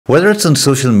Whether it's on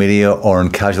social media or in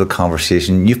casual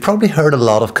conversation, you've probably heard a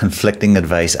lot of conflicting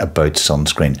advice about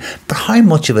sunscreen, but how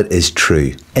much of it is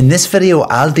true? In this video,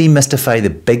 I'll demystify the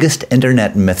biggest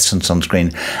internet myths on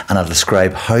sunscreen, and I'll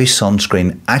describe how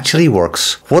sunscreen actually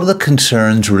works, what are the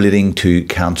concerns relating to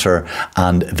cancer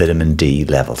and vitamin D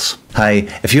levels. Hi,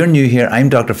 if you're new here, I'm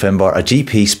Dr. Finbar, a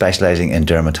GP specialising in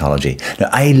dermatology. Now,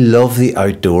 I love the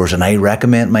outdoors and I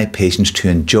recommend my patients to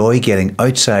enjoy getting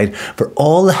outside for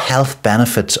all the health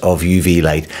benefits of UV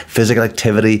light, physical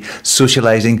activity,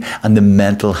 socialising and the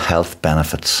mental health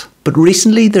benefits. But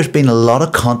recently there's been a lot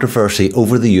of controversy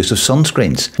over the use of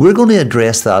sunscreens. We're going to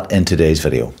address that in today's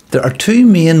video. There are two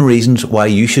main reasons why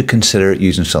you should consider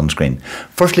using sunscreen.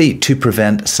 Firstly, to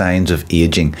prevent signs of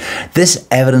ageing. This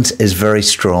evidence is very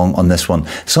strong on this one.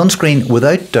 Sunscreen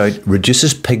without doubt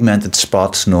reduces pigmented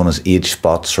spots known as age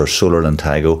spots or solar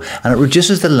lentigo, and it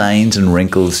reduces the lines and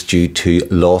wrinkles due to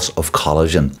loss of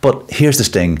collagen. But here's the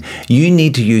sting, you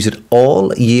need to use it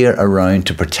all year around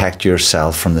to protect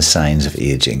yourself from the signs of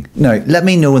ageing. Now, let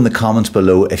me know in the comments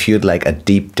below if you'd like a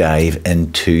deep dive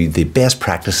into the best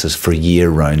practices for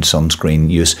year-round sunscreen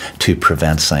use to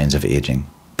prevent signs of ageing.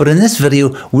 But in this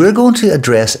video, we're going to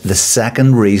address the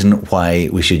second reason why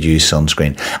we should use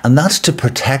sunscreen, and that's to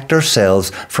protect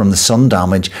ourselves from the sun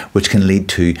damage which can lead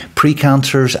to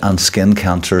precancers and skin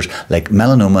cancers like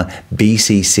melanoma,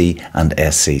 BCC and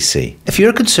SCC. If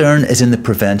your concern is in the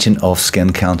prevention of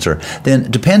skin cancer, then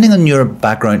depending on your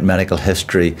background medical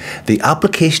history, the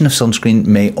application of sunscreen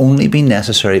may only be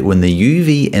necessary when the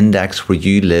UV index where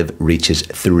you live reaches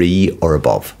 3 or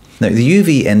above. Now, the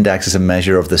UV index is a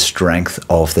measure of the strength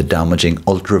of the damaging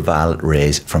ultraviolet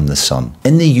rays from the sun.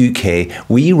 In the UK,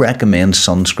 we recommend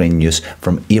sunscreen use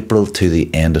from April to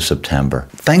the end of September.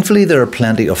 Thankfully, there are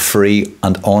plenty of free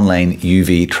and online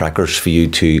UV trackers for you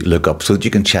to look up so that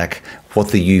you can check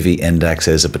what the UV index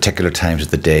is at particular times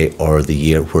of the day or the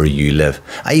year where you live.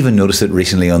 I even noticed it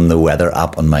recently on the weather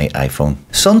app on my iPhone.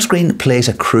 Sunscreen plays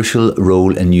a crucial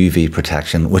role in UV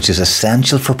protection, which is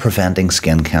essential for preventing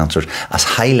skin cancers, as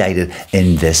highlighted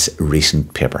in this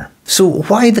recent paper. So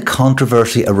why the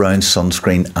controversy around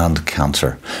sunscreen and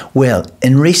cancer? Well,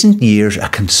 in recent years, a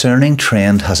concerning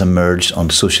trend has emerged on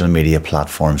social media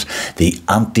platforms, the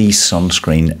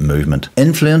anti-sunscreen movement.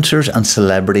 Influencers and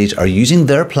celebrities are using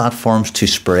their platforms to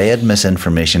spread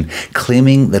misinformation,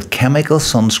 claiming that chemical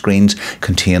sunscreens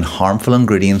contain harmful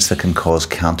ingredients that can cause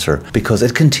cancer because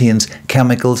it contains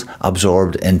chemicals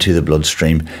absorbed into the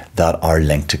bloodstream that are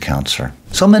linked to cancer.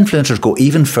 Some influencers go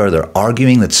even further,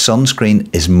 arguing that sunscreen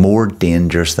is more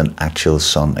dangerous than actual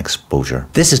sun exposure.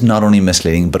 This is not only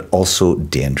misleading, but also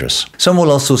dangerous. Some will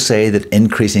also say that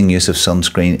increasing use of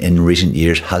sunscreen in recent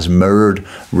years has mirrored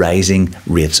rising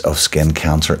rates of skin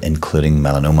cancer, including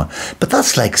melanoma. But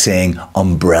that's like saying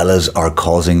umbrellas are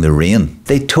causing the rain.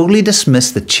 They totally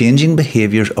dismiss the changing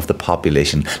behaviours of the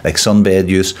population, like sunbed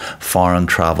use, foreign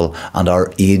travel, and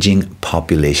our ageing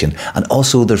population. And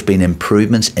also there's been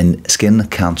improvements in skin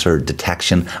cancer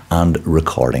detection and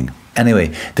recording.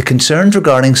 Anyway, the concerns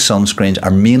regarding sunscreens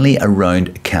are mainly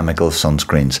around chemical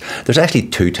sunscreens. There's actually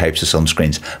two types of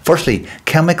sunscreens. Firstly,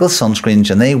 chemical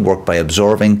sunscreens, and they work by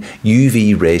absorbing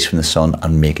UV rays from the sun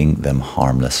and making them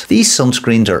harmless. These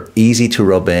sunscreens are easy to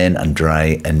rub in and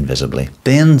dry invisibly.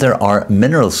 Then there are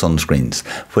mineral sunscreens,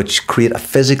 which create a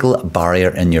physical barrier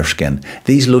in your skin.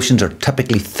 These lotions are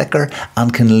typically thicker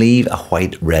and can leave a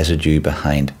white residue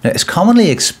behind. Now, it's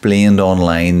commonly explained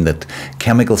online that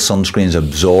chemical sunscreens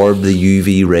absorb the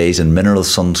UV rays and mineral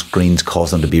sunscreens cause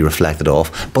them to be reflected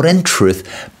off, but in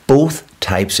truth, both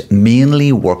types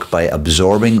mainly work by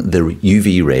absorbing the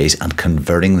UV rays and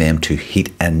converting them to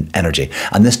heat and energy,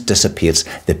 and this dissipates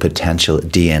the potential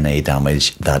DNA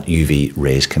damage that UV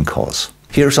rays can cause.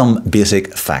 Here are some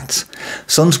basic facts.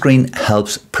 Sunscreen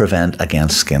helps prevent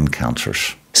against skin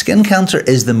cancers. Skin cancer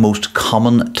is the most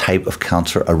common type of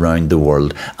cancer around the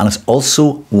world, and it's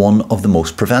also one of the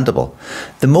most preventable.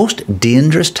 The most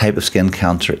dangerous type of skin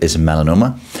cancer is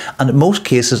melanoma, and most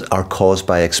cases are caused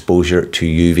by exposure to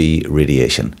UV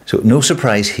radiation. So no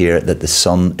surprise here that the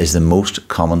sun is the most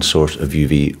common source of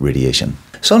UV radiation.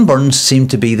 Sunburns seem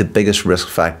to be the biggest risk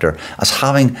factor, as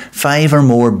having 5 or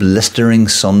more blistering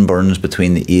sunburns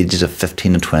between the ages of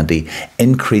 15 and 20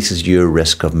 increases your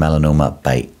risk of melanoma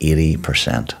by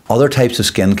 80%. Other types of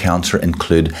skin cancer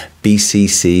include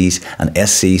BCCs and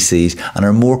SCCs and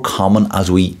are more common as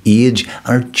we age and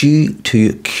are due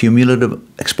to cumulative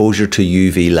exposure to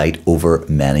UV light over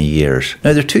many years.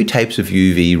 Now, there are two types of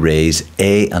UV rays,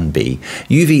 A and B.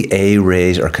 UVA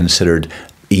rays are considered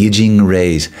aging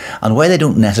rays. And while they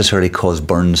don't necessarily cause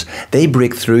burns, they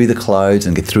break through the clouds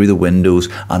and get through the windows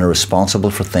and are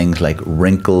responsible for things like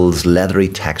wrinkles, leathery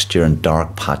texture and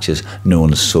dark patches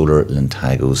known as solar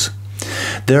lentigos.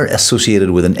 They're associated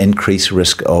with an increased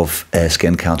risk of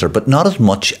skin cancer, but not as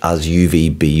much as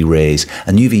UVB rays,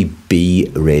 and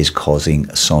UVB rays causing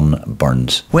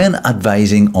sunburns. When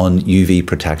advising on UV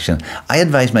protection, I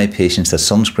advise my patients that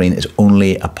sunscreen is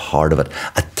only a part of it.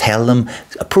 I tell them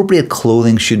appropriate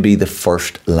clothing should be the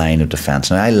first line of defence.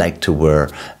 Now, I like to wear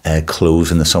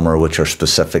clothes in the summer which are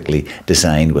specifically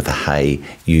designed with a high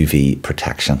UV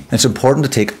protection. It's important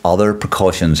to take other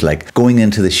precautions like going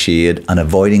into the shade and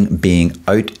avoiding being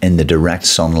out in the direct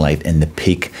sunlight in the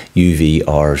peak UV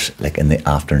hours, like in the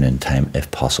afternoon time if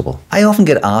possible. I often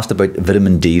get asked about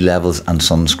vitamin D levels and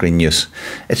sunscreen use.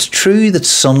 It's true that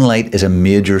sunlight is a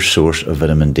major source of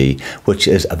vitamin D, which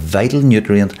is a vital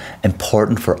nutrient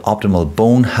important for optimal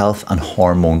bone health and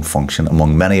hormone function,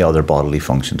 among many other bodily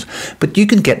functions. But you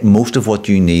can get most of what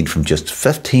you need from just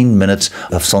 15 minutes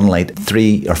of sunlight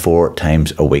 3 or 4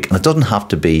 times a week. And it doesn't have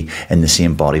to be in the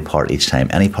same body part each time.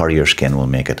 Any part of your skin will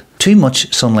make it. Too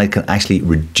much sunlight can actually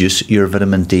reduce your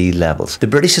vitamin D levels. The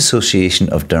British Association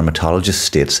of Dermatologists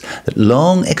states that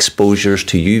long exposures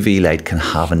to UV light can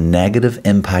have a negative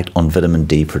impact on vitamin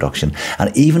D production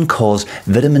and even cause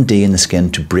vitamin D in the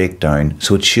skin to break down,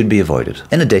 so it should be avoided.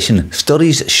 In addition,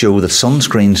 studies show that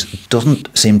sunscreens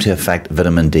doesn't seem to affect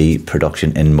vitamin D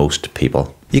production in most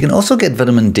people. You can also get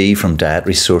vitamin D from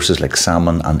dietary sources like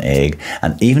salmon and egg,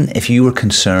 and even if you were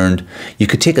concerned, you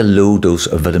could take a low dose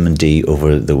of vitamin D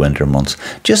over the winter months.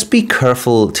 Just be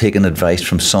careful taking advice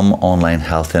from some online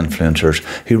health influencers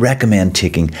who recommend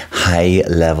taking high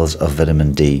levels of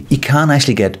vitamin D. You can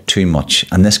actually get too much,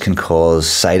 and this can cause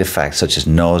side effects such as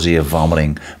nausea,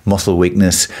 vomiting, muscle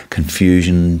weakness,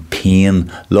 confusion, pain,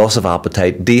 loss of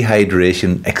appetite,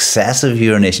 dehydration, excessive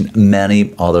urination,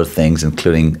 many other things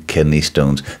including kidney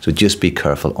stones. So just be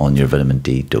careful on your vitamin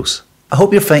D dose. I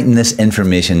hope you're finding this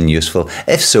information useful.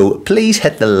 If so, please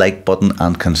hit the like button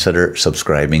and consider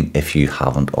subscribing if you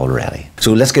haven't already.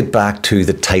 So let's get back to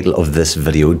the title of this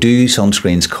video. Do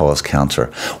sunscreens cause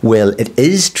cancer? Well, it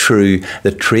is true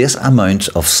that trace amounts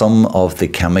of some of the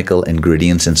chemical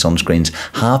ingredients in sunscreens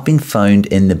have been found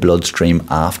in the bloodstream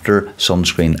after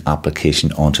sunscreen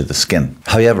application onto the skin.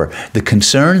 However, the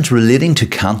concerns relating to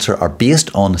cancer are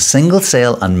based on single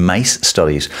cell and mice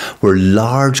studies where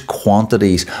large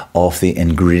quantities of the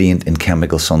ingredient in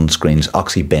chemical sunscreens,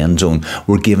 oxybenzone,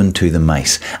 were given to the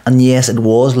mice. And yes, it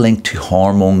was linked to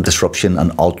hormone disruption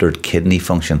and altered kidney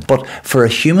function. But for a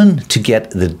human to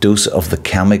get the dose of the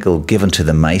chemical given to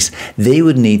the mice, they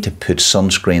would need to put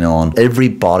sunscreen on every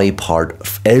body part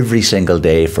every single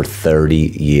day for 30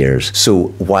 years. So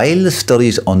while the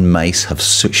studies on mice have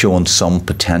shown some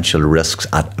potential risks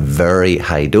at very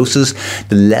high doses,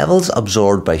 the levels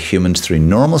absorbed by humans through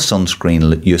normal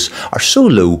sunscreen use are so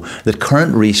low that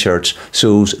current research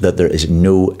shows that there is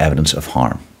no evidence of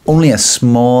harm. Only a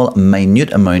small,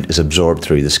 minute amount is absorbed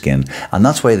through the skin, and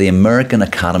that's why the American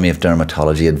Academy of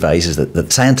Dermatology advises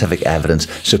that scientific evidence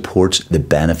supports the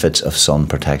benefits of sun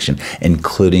protection,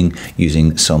 including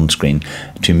using sunscreen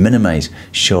to minimise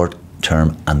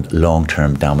short-term and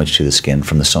long-term damage to the skin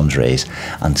from the sun's rays.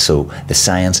 And so the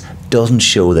science doesn't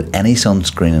show that any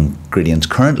sunscreen ingredients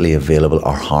currently available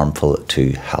are harmful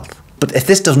to health. But if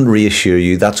this doesn't reassure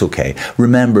you, that's okay.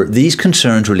 Remember, these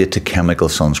concerns relate to chemical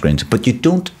sunscreens, but you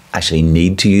don't actually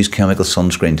need to use chemical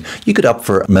sunscreens. You could opt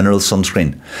for mineral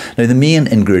sunscreen. Now, the main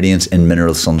ingredients in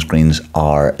mineral sunscreens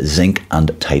are zinc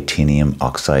and titanium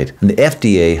oxide. And the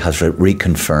FDA has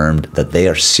reconfirmed that they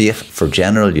are safe for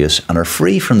general use and are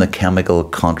free from the chemical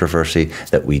controversy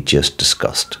that we just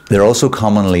discussed. They're also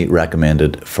commonly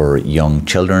recommended for young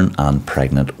children and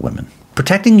pregnant women.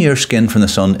 Protecting your skin from the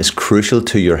sun is crucial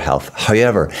to your health.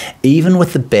 However, even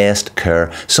with the best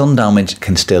care, sun damage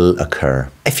can still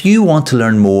occur. If you want to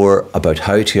learn more about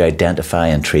how to identify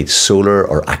and treat solar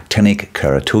or actinic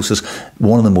keratosis,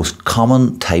 one of the most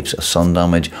common types of sun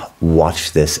damage,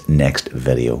 watch this next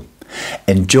video.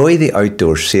 Enjoy the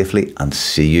outdoors safely and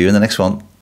see you in the next one.